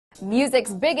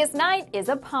Music's biggest night is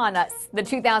upon us. The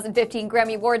 2015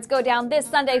 Grammy Awards go down this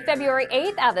Sunday, February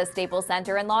 8th at the Staples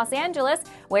Center in Los Angeles,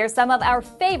 where some of our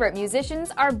favorite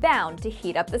musicians are bound to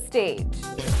heat up the stage.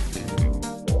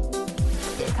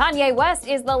 Kanye West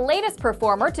is the latest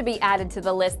performer to be added to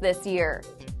the list this year.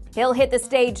 He'll hit the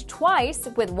stage twice,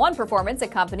 with one performance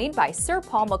accompanied by Sir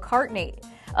Paul McCartney.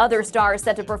 Other stars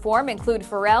set to perform include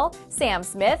Pharrell, Sam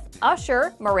Smith,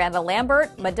 Usher, Miranda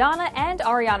Lambert, Madonna, and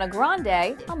Ariana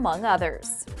Grande, among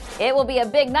others. It will be a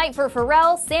big night for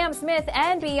Pharrell, Sam Smith,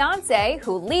 and Beyoncé,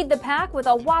 who lead the pack with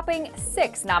a whopping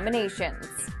 6 nominations.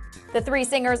 The three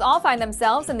singers all find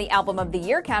themselves in the Album of the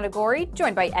Year category,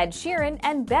 joined by Ed Sheeran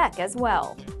and Beck as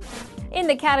well. In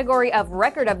the category of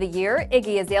Record of the Year,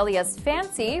 Iggy Azalea's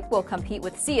Fancy will compete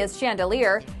with Sia's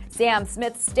Chandelier, Sam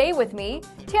Smith's Stay With Me,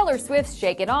 Taylor Swift's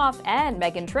Shake It Off, and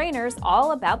Meghan Trainor's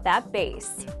All About That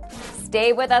Bass.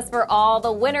 Stay with us for all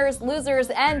the winners, losers,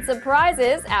 and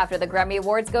surprises after the Grammy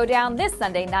Awards go down this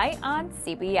Sunday night on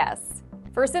CBS.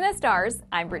 For CineStars,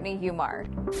 I'm Brittany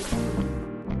Humar.